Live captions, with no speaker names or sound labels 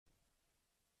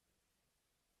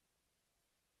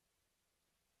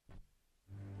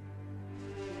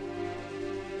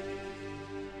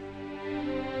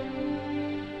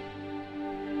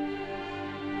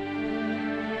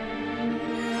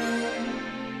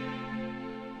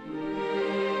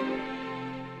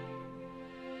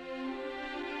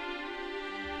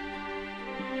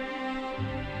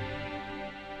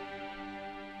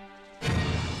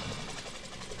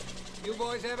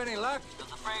boys have any luck? Does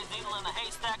the phrase needle in a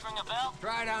haystack ring a bell?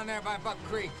 Try down there by Buck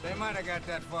Creek. They might have got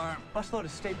that far. Busload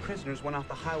of state prisoners went off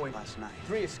the highway last night.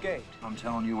 3 escaped. I'm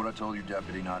telling you what I told your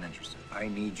deputy, not interested. I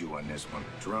need you on this one.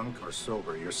 Drunk or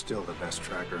sober, you're still the best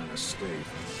tracker in the state.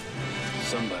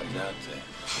 Somebody's out there.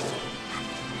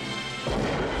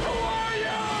 Who are you?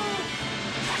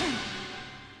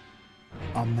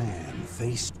 A man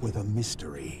faced with a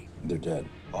mystery. They're dead.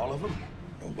 All of them?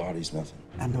 No bodies, nothing.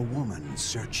 And a woman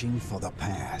searching for the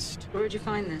past. Where'd you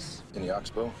find this? In the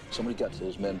oxbow, somebody got to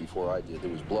those men before I did. There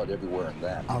was blood everywhere in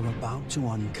that. Are about to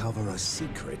uncover a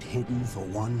secret hidden for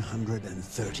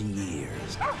 130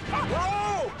 years.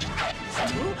 Whoa!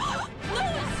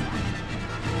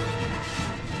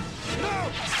 No!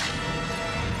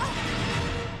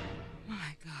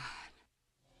 My God.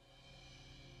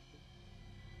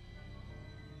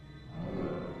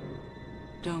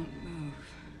 Don't move.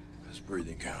 Does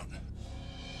breathing count?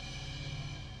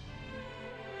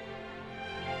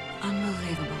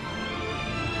 Unbelievable.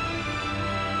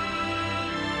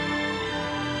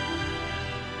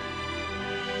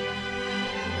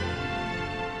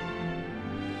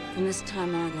 From this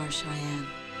time on, our Cheyenne.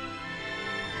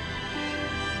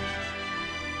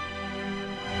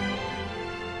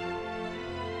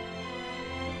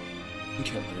 We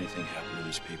can't let anything happen to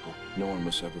these people. No one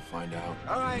must ever find out.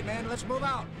 All right, man, let's move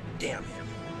out. Damn him.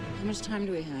 How much time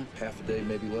do we have? Half a day,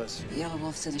 maybe less. The Yellow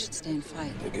Wolf said I should stay and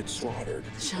fight. They'll get slaughtered.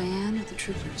 The Cheyenne or the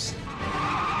troopers?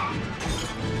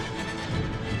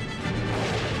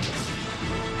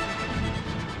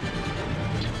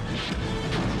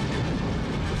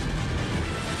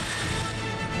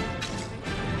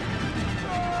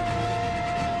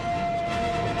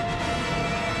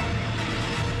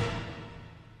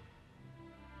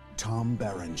 Tom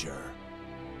Berenger.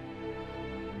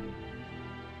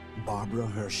 Barbara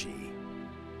Hershey.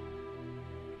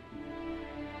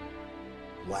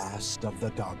 Last of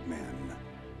the Dogmen.